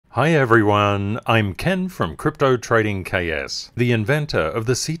Hi everyone, I'm Ken from Crypto Trading KS, the inventor of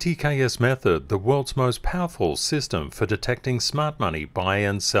the CTKS method, the world's most powerful system for detecting smart money buy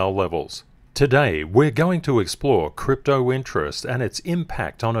and sell levels. Today, we're going to explore crypto interest and its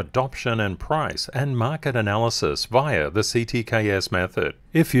impact on adoption and price and market analysis via the CTKS method.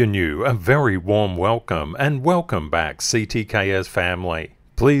 If you're new, a very warm welcome and welcome back CTKS family.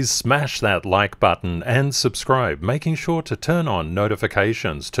 Please smash that like button and subscribe, making sure to turn on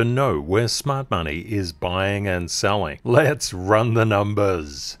notifications to know where smart money is buying and selling. Let's run the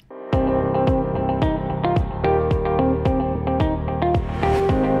numbers.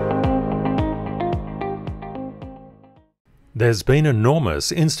 There's been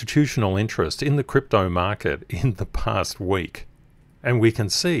enormous institutional interest in the crypto market in the past week, and we can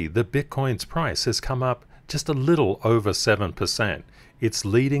see that Bitcoin's price has come up just a little over 7%. It's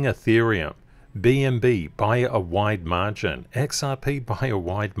leading Ethereum, BNB by a wide margin, XRP by a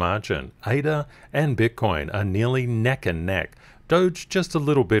wide margin, ADA and Bitcoin are nearly neck and neck. Doge just a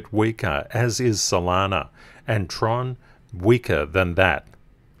little bit weaker, as is Solana, and Tron weaker than that.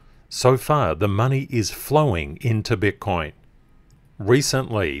 So far, the money is flowing into Bitcoin.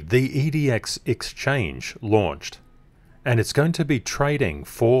 Recently, the ETH exchange launched, and it's going to be trading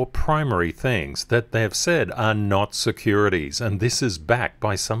four primary things that they've said are not securities, and this is backed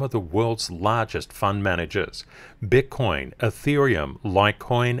by some of the world's largest fund managers: Bitcoin, Ethereum,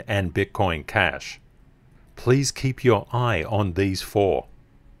 Litecoin, and Bitcoin Cash. Please keep your eye on these four.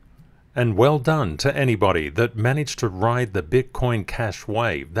 And well done to anybody that managed to ride the Bitcoin Cash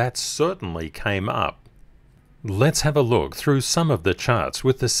wave. That certainly came up. Let's have a look through some of the charts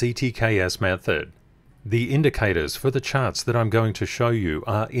with the CTKS method. The indicators for the charts that I'm going to show you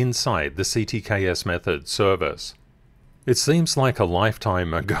are inside the CTKS method service. It seems like a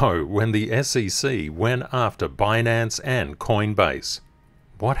lifetime ago when the SEC went after Binance and Coinbase.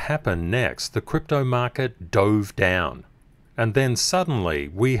 What happened next? The crypto market dove down. And then suddenly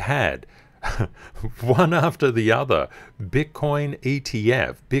we had one after the other Bitcoin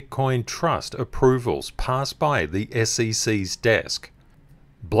ETF, Bitcoin Trust approvals pass by the SEC's desk.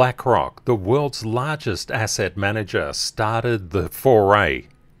 BlackRock, the world's largest asset manager, started the foray,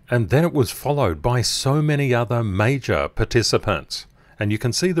 and then it was followed by so many other major participants. And you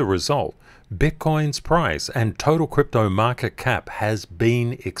can see the result. Bitcoin's price and total crypto market cap has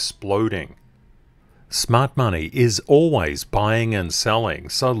been exploding. Smart money is always buying and selling,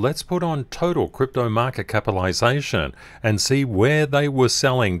 so let's put on total crypto market capitalization and see where they were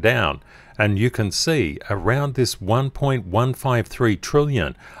selling down. And you can see around this 1.153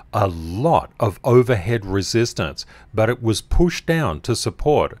 trillion, a lot of overhead resistance, but it was pushed down to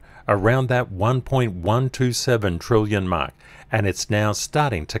support around that 1.127 trillion mark, and it's now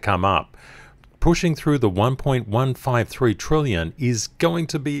starting to come up. Pushing through the 1.153 trillion is going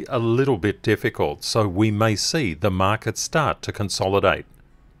to be a little bit difficult, so we may see the market start to consolidate.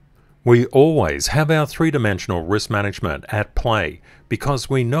 We always have our three-dimensional risk management at play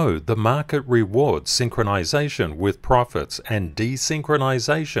because we know the market rewards synchronization with profits and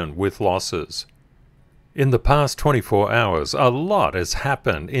desynchronization with losses. In the past 24 hours, a lot has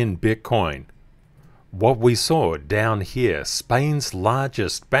happened in Bitcoin. What we saw down here, Spain's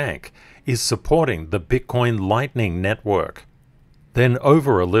largest bank, is supporting the Bitcoin Lightning Network. Then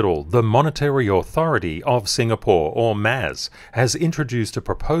over a little, the Monetary Authority of Singapore, or MAS, has introduced a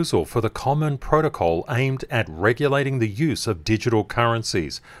proposal for the common protocol aimed at regulating the use of digital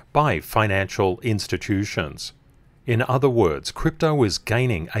currencies by financial institutions. In other words, crypto is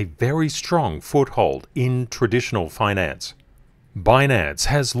gaining a very strong foothold in traditional finance. Binance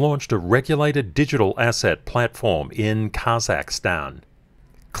has launched a regulated digital asset platform in Kazakhstan.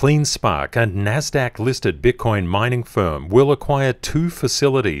 CleanSpark, a NASDAQ-listed Bitcoin mining firm, will acquire 2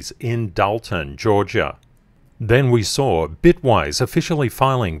 facilities in Dalton, Georgia. Then we saw Bitwise officially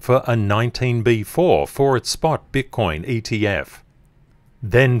filing for a 19B4 for its spot Bitcoin ETF.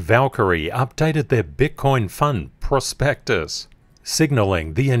 Then Valkyrie updated their Bitcoin fund prospectus,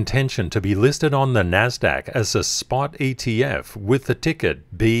 signaling the intention to be listed on the NASDAQ as a spot ETF with the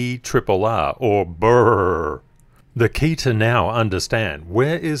ticket BRRR or BRRR. The key to now understand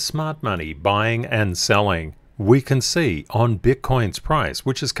where is smart money buying and selling, we can see on Bitcoin's price,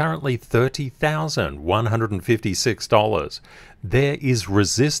 which is currently $30,156. There is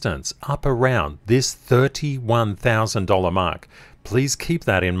resistance up around this $31,000 mark. Please keep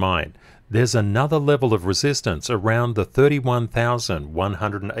that in mind. There's another level of resistance around the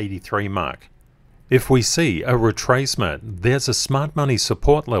 $31,183 mark. If we see a retracement, there's a smart money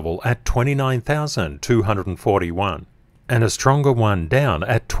support level at $29,241. and a stronger one down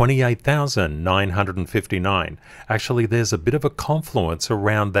at 28,959. Actually, there's a bit of a confluence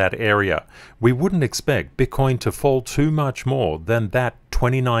around that area. We wouldn't expect Bitcoin to fall too much more than that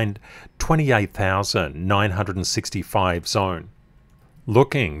 28,965 zone.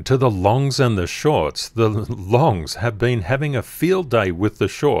 Looking to the longs and the shorts, the longs have been having a field day with the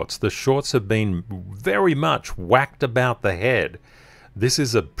shorts. The shorts have been very much whacked about the head. This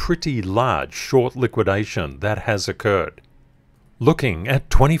is a pretty large short liquidation that has occurred. Looking at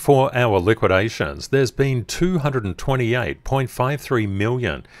 24-hour liquidations, there's been 228.53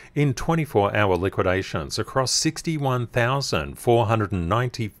 million in 24-hour liquidations across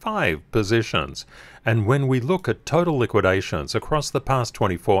 61,495 positions. And when we look at total liquidations across the past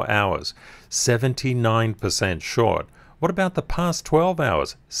 24 hours, 79% short. What about the past 12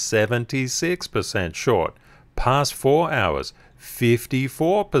 hours? 76% short. Past 4 hours,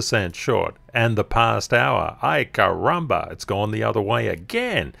 54% short. And the past hour, ay caramba, it's gone the other way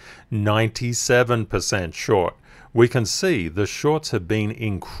again, 97% short. We can see the shorts have been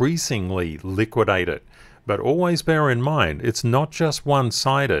increasingly liquidated. But always bear in mind, it's not just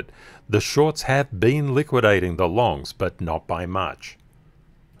one-sided. The shorts have been liquidating the longs, but not by much.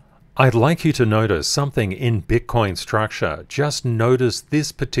 I'd like you to notice something in Bitcoin structure. Just notice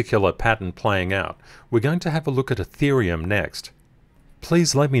this particular pattern playing out. We're going to have a look at Ethereum next.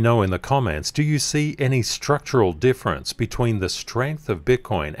 Please let me know in the comments, do you see any structural difference between the strength of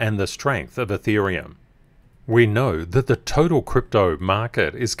Bitcoin and the strength of Ethereum? We know that the total crypto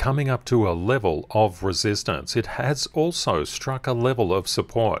market is coming up to a level of resistance. It has also struck a level of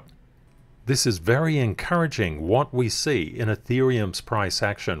support. This is very encouraging what we see in Ethereum's price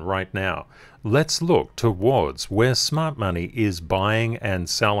action right now. Let's look towards where smart money is buying and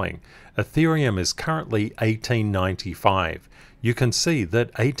selling. Ethereum is currently $18.95. You can see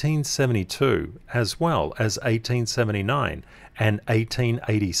that $18.72 as well as $18.79 and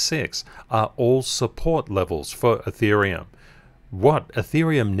 $18.86 are all support levels for Ethereum. What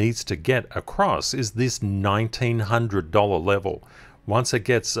Ethereum needs to get across is this $1,900 level. Once it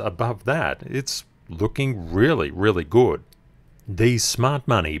gets above that, it's looking really, really good. These smart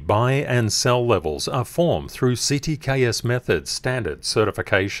money buy and sell levels are formed through CTKS Method Standards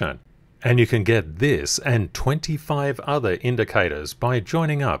Certification. And you can get this and 25 other indicators by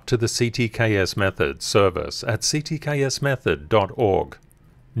joining up to the CTKS Method service at ctksmethod.org.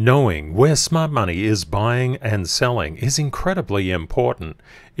 Knowing where smart money is buying and selling is incredibly important.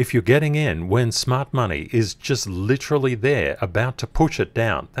 If you're getting in when smart money is just literally there about to push it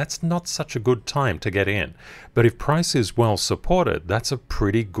down, that's not such a good time to get in. But if price is well supported, that's a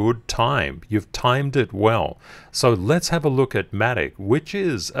pretty good time. You've timed it well. So let's have a look at MATIC, which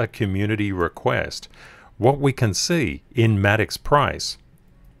is a community request. What we can see in MATIC's price,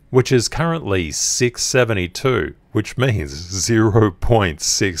 which is currently 672, which means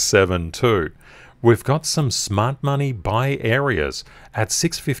 0.672. We've got some smart money buy areas at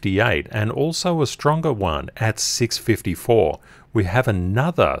 658 and also a stronger one at 654. We have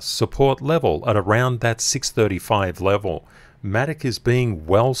another support level at around that 635 level. MATIC is being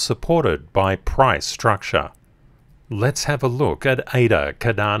well supported by price structure. Let's have a look at ADA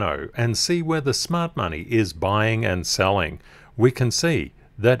Cardano and see where the smart money is buying and selling. We can see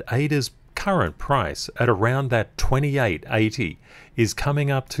that ADA's current price at around that 28.80 is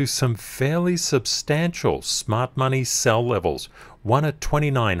coming up to some fairly substantial smart money sell levels, one at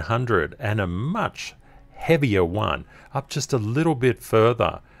 2900 and a much heavier one up just a little bit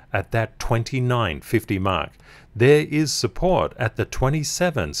further at that 2950 mark. There is support at the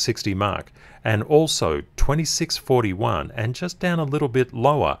 2760 mark and also 2641 and just down a little bit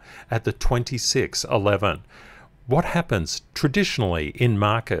lower at the 2611. What happens traditionally in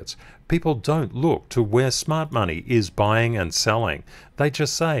markets? People don't look to where smart money is buying and selling. They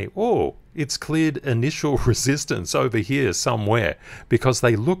just say, oh, it's cleared initial resistance over here somewhere, because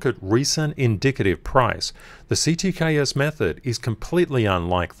they look at recent indicative price. The CTKS method is completely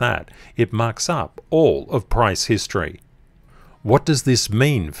unlike that. It marks up all of price history. What does this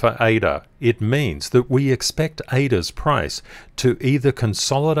mean for ADA? It means that we expect ADA's price to either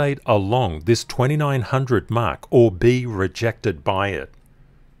consolidate along this 2900 mark or be rejected by it.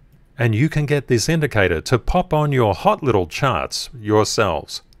 And you can get this indicator to pop on your hot little charts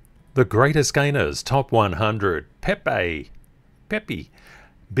yourselves. The greatest gainers, top 100, Pepe,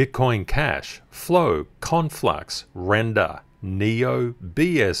 Bitcoin Cash, Flow, Conflux, Render, Neo,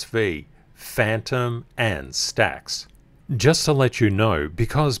 BSV, Phantom, and Stacks. Just to let you know,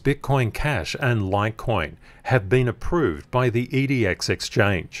 because Bitcoin Cash and Litecoin have been approved by the ETH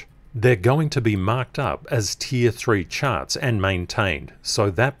exchange, they're going to be marked up as tier 3 charts and maintained. So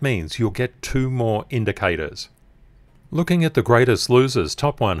that means you'll get 2 more indicators. Looking at the greatest losers,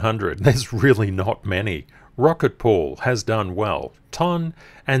 top 100, there's really not many. Rocket Pool has done well, Ton,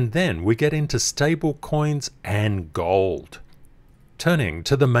 and then we get into stable coins and gold. Turning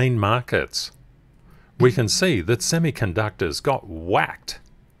to the main markets, we can see that semiconductors got whacked.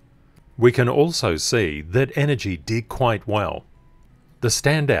 We can also see that energy did quite well. The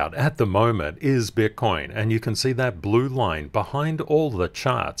standout at the moment is Bitcoin, and you can see that blue line behind all the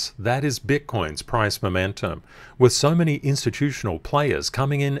charts. That is Bitcoin's price momentum, with so many institutional players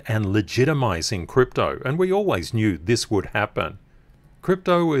coming in and legitimizing crypto, and we always knew this would happen.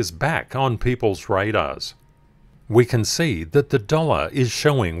 Crypto is back on people's radars. We can see that the dollar is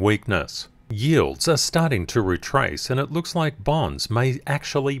showing weakness. Yields are starting to retrace, and it looks like bonds may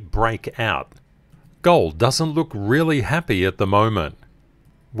actually break out. Gold doesn't look really happy at the moment.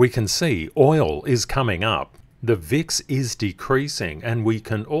 We can see oil is coming up, the VIX is decreasing, and we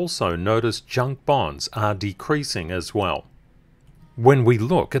can also notice junk bonds are decreasing as well. When we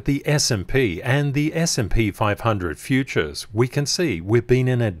look at the S&P and the S&P 500 futures, we can see we've been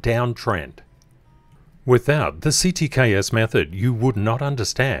in a downtrend. Without the CTKS method, you would not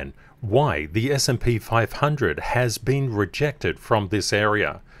understand why the S&P 500 has been rejected from this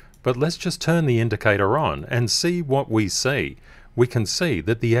area. But let's just turn the indicator on and see what we see. We can see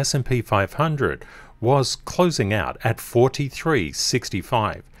that the S&P 500 was closing out at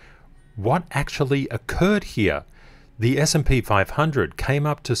 43.65. What actually occurred here? The S&P 500 came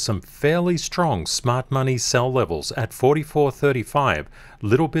up to some fairly strong smart money sell levels at 44.35,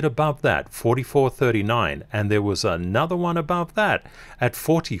 little bit above that, 44.39, and there was another one above that at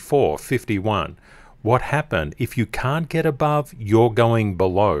 44.51. What happened? If you can't get above, you're going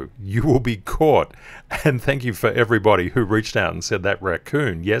below. You will be caught. And thank you for everybody who reached out and said that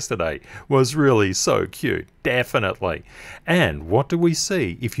raccoon yesterday was really so cute. Definitely. And what do we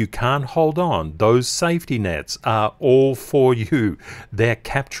see? If you can't hold on, those safety nets are all for you. They're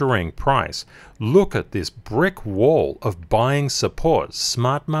capturing price. Look at this brick wall of buying support,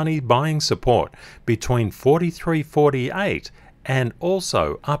 smart money buying support between 43.48 and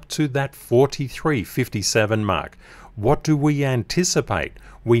also up to that 43.57 mark. What do we anticipate?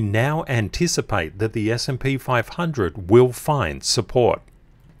 We now anticipate that the S&P 500 will find support.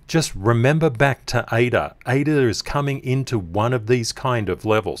 Just remember back to ADA. ADA is coming into one of these kind of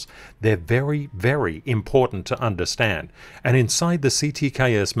levels. They're very, very important to understand. And inside the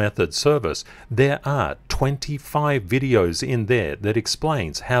CTKS method service, there are 25 videos in there that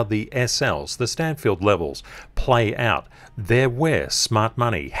explains how the SLs, the Stanfield levels, play out. They're where smart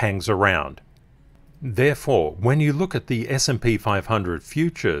money hangs around. Therefore, when you look at the S&P 500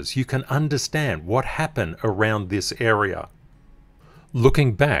 futures, you can understand what happened around this area.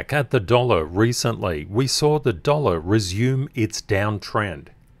 Looking back at the dollar recently, we saw the dollar resume its downtrend.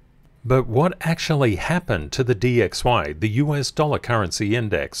 But what actually happened to the DXY, the US dollar currency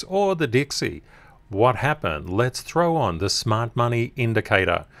index, or the DXY? What happened? Let's throw on the smart money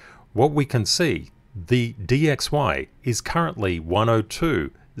indicator. What we can see, the DXY is currently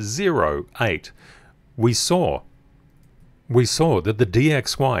 102.08. We saw that the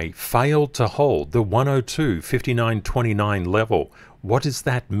DXY failed to hold the 102.5929 level. What does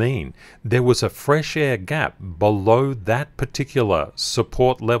that mean? There was a fresh air gap below that particular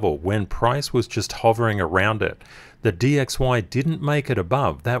support level when price was just hovering around it. The DXY didn't make it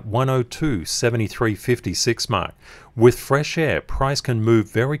above that 102.7356 mark. With fresh air, price can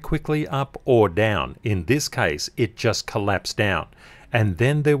move very quickly up or down. In this case, it just collapsed down. And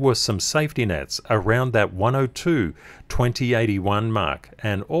then there were some safety nets around that 102.2081 mark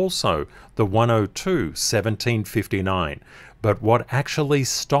and also the 102.1759. But what actually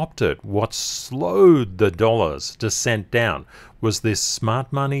stopped it, what slowed the dollar's descent down, was this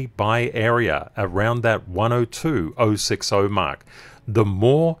smart money buy area around that 102.060 mark. The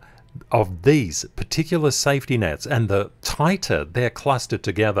more of these particular safety nets and the tighter they're clustered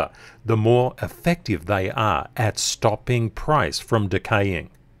together, the more effective they are at stopping price from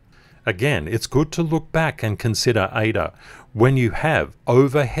decaying. Again, it's good to look back and consider ADA. When you have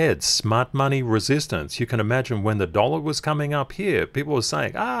overhead smart money resistance, you can imagine when the dollar was coming up here, people were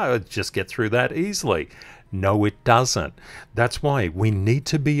saying, just get through that easily. No, it doesn't. That's why we need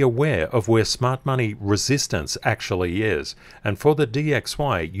to be aware of where smart money resistance actually is. And for the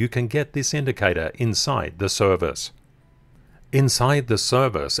DXY, you can get this indicator inside the service. Inside the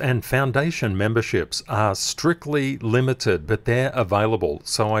service, and foundation memberships are strictly limited, but they're available.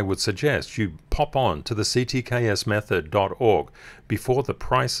 So I would suggest you pop on to the ctksmethod.org before the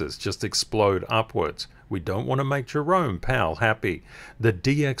prices just explode upwards. We don't want to make Jerome Powell happy. The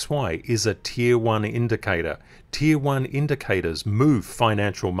DXY is a Tier 1 indicator. Tier 1 indicators move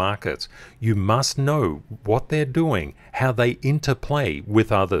financial markets. You must know what they're doing, how they interplay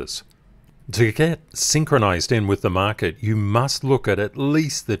with others. To get synchronized in with the market, you must look at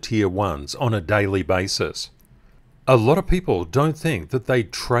least the Tier 1s on a daily basis. A lot of people don't think that they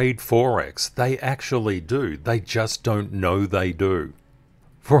trade Forex. They actually do. They just don't know they do.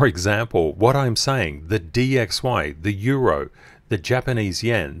 For example, what I'm saying, the DXY, the Euro, the Japanese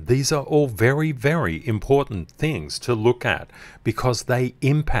yen, these are all very, very important things to look at because they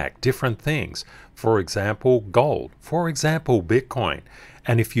impact different things. For example, gold. For example, Bitcoin.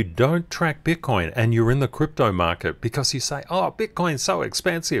 And if you don't track Bitcoin and you're in the crypto market because you say, oh, Bitcoin's so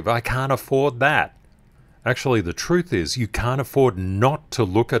expensive, I can't afford that. Actually, the truth is you can't afford not to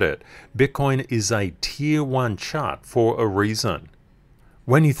look at it. Bitcoin is a Tier 1 chart for a reason.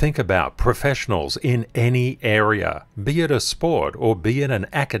 When you think about professionals in any area, be it a sport or be it an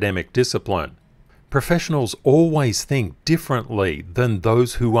academic discipline, professionals always think differently than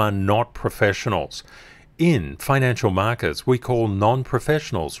those who are not professionals. In financial markets, we call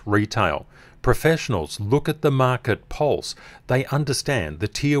non-professionals retail. Professionals look at the market pulse. They understand the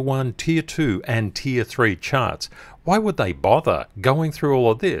Tier 1, Tier 2, and Tier 3 charts. Why would they bother going through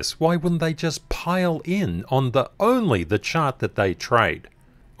all of this? Why wouldn't they just pile in on only the chart that they trade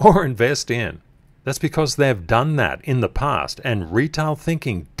or invest in? That's because they've done that in the past, and retail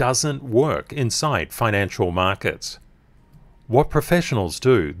thinking doesn't work inside financial markets. What professionals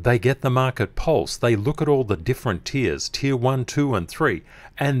do, they get the market pulse, they look at all the different tiers, Tier 1, 2, and 3,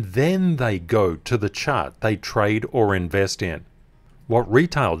 and then they go to the chart they trade or invest in. What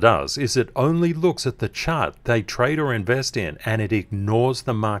retail does is it only looks at the chart they trade or invest in, and it ignores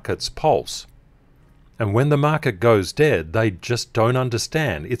the market's pulse. And when the market goes dead, they just don't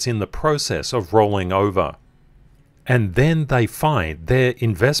understand it's in the process of rolling over. And then they find their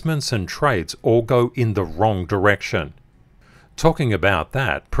investments and trades all go in the wrong direction. Talking about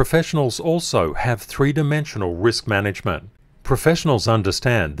that, professionals also have three-dimensional risk management. Professionals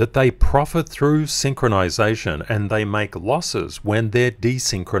understand that they profit through synchronization and they make losses when they're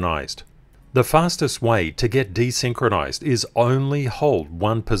desynchronized. The fastest way to get desynchronized is only hold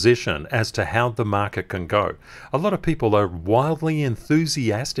one position as to how the market can go. A lot of people are wildly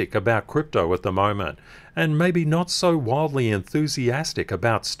enthusiastic about crypto at the moment, and maybe not so wildly enthusiastic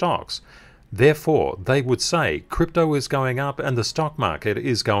about stocks. Therefore, they would say crypto is going up and the stock market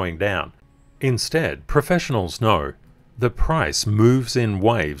is going down. Instead, professionals know the price moves in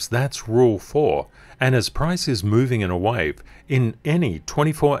waves. That's rule 4. And as price is moving in a wave, in any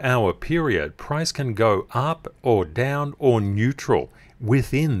 24-hour period, price can go up or down or neutral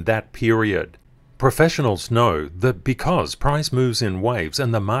within that period. Professionals know that because price moves in waves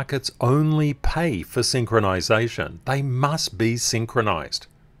and the markets only pay for synchronization, they must be synchronized.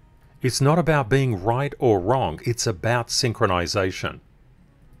 It's not about being right or wrong, it's about synchronization.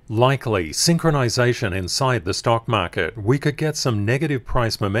 Likely, synchronization inside the stock market, we could get some negative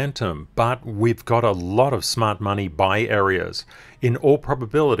price momentum, but we've got a lot of smart money buy areas. In all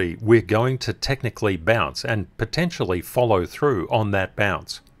probability, we're going to technically bounce and potentially follow through on that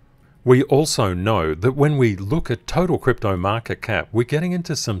bounce. We also know that when we look at total crypto market cap, we're getting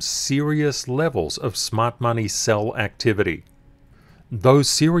into some serious levels of smart money sell activity. Those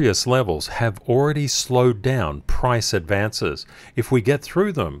serious levels have already slowed down price advances. If we get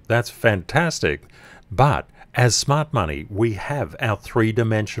through them, that's fantastic. But as smart money, we have our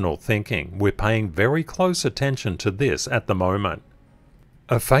three-dimensional thinking. We're paying very close attention to this at the moment.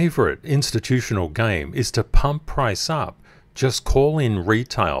 A favorite institutional game is to pump price up, just call in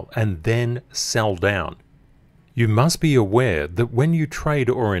retail, and then sell down. You must be aware that when you trade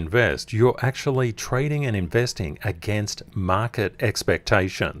or invest, you're actually trading and investing against market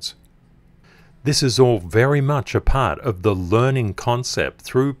expectations. This is all very much a part of the learning concept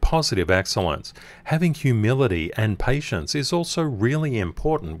through positive excellence. Having humility and patience is also really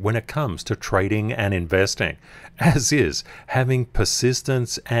important when it comes to trading and investing, as is having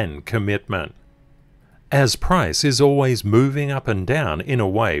persistence and commitment. As price is always moving up and down in a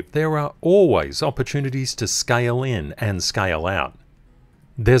wave, there are always opportunities to scale in and scale out.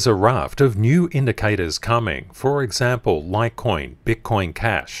 There's a raft of new indicators coming, for example, Litecoin, Bitcoin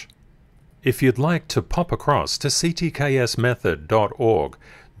Cash. If you'd like to pop across to ctksmethod.org,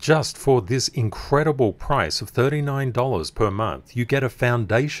 just for this incredible price of $39 per month, you get a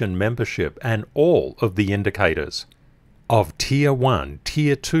foundation membership and all of the indicators of Tier 1,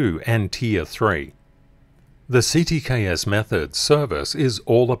 Tier 2, and Tier 3. The CTKS Method service is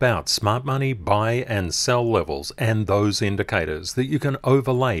all about smart money buy and sell levels and those indicators that you can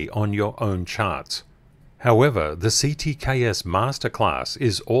overlay on your own charts. However, the CTKS Masterclass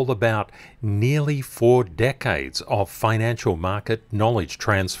is all about nearly 4 decades of financial market knowledge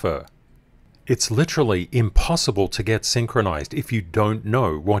transfer. It's literally impossible to get synchronized if you don't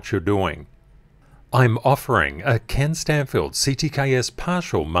know what you're doing. I'm offering a Ken Stanfield CTKS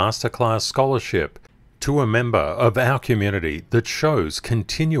Partial Masterclass Scholarship to a member of our community that shows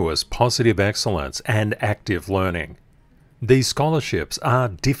continuous positive excellence and active learning. These scholarships are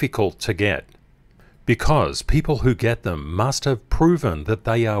difficult to get because people who get them must have proven that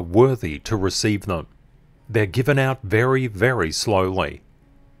they are worthy to receive them. They're given out very, very slowly.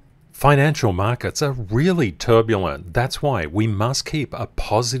 Financial markets are really turbulent. That's why we must keep a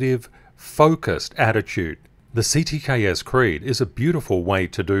positive, focused attitude. The CTKS Creed is a beautiful way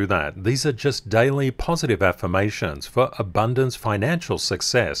to do that. These are just daily positive affirmations for abundance, financial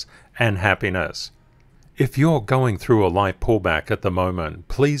success, and happiness. If you're going through a life pullback at the moment,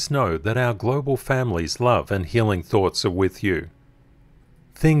 please know that our global family's love and healing thoughts are with you.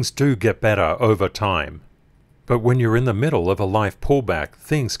 Things do get better over time, but when you're in the middle of a life pullback,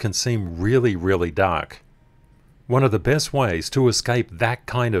 things can seem really, really dark. One of the best ways to escape that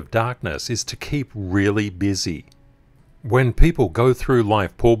kind of darkness is to keep really busy. When people go through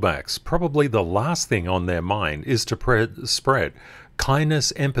life pullbacks, probably the last thing on their mind is to spread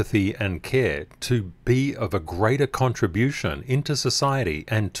kindness, empathy, and care to be of a greater contribution into society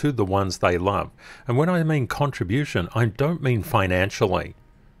and to the ones they love. And when I mean contribution, I don't mean financially.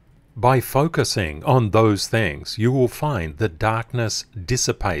 By focusing on those things, you will find that darkness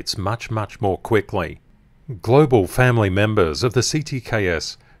dissipates much, much more quickly. Global family members of the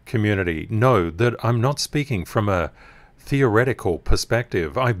CTKS community know that I'm not speaking from a theoretical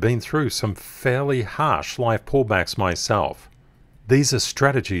perspective. I've been through some fairly harsh life pullbacks myself. These are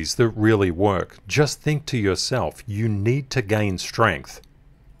strategies that really work. Just think to yourself, you need to gain strength.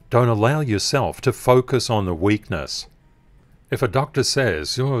 Don't allow yourself to focus on the weakness. If a doctor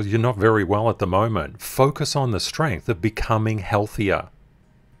says, oh, you're not very well at the moment, focus on the strength of becoming healthier.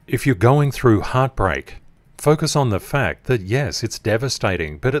 If you're going through heartbreak, focus on the fact that yes, it's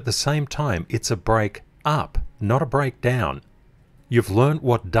devastating, but at the same time, it's a break up, not a break down. You've learned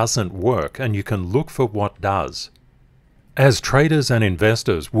what doesn't work and you can look for what does. As traders and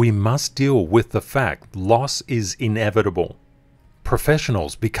investors, we must deal with the fact loss is inevitable.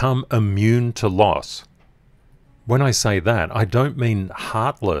 Professionals become immune to loss. When I say that, I don't mean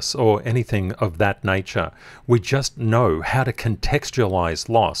heartless or anything of that nature. We just know how to contextualize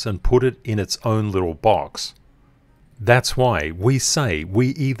loss and put it in its own little box. That's why we say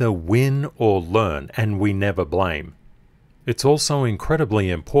we either win or learn and we never blame. It's also incredibly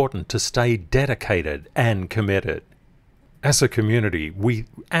important to stay dedicated and committed. As a community, we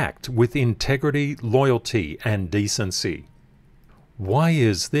act with integrity, loyalty, and decency. Why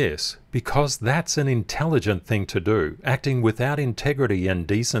is this? Because that's an intelligent thing to do. Acting without integrity and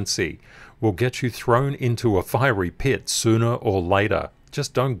decency will get you thrown into a fiery pit sooner or later.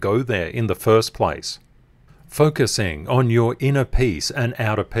 Just don't go there in the first place. Focusing on your inner peace and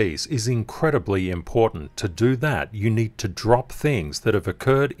outer peace is incredibly important. To do that, you need to drop things that have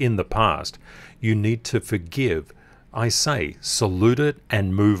occurred in the past. You need to forgive. I say, salute it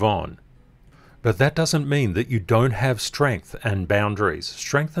and move on. But that doesn't mean that you don't have strength and boundaries.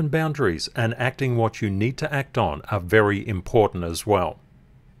 Strength and boundaries and acting what you need to act on are very important as well.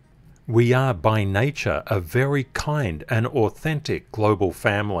 We are by nature a very kind and authentic global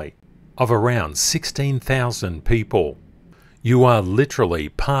family of around 16,000 people. You are literally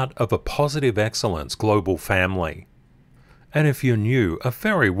part of a positive excellence global family. And if you're new, a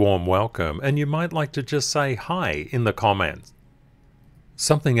very warm welcome, and you might like to just say hi in the comments.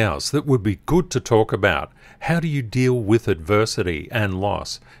 Something else that would be good to talk about, how do you deal with adversity and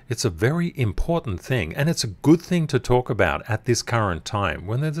loss? It's a very important thing, and it's a good thing to talk about at this current time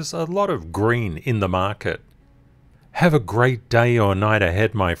when there's a lot of green in the market. Have a great day or night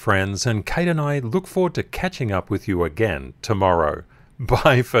ahead, my friends, and Kate and I look forward to catching up with you again tomorrow.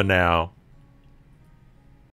 Bye for now.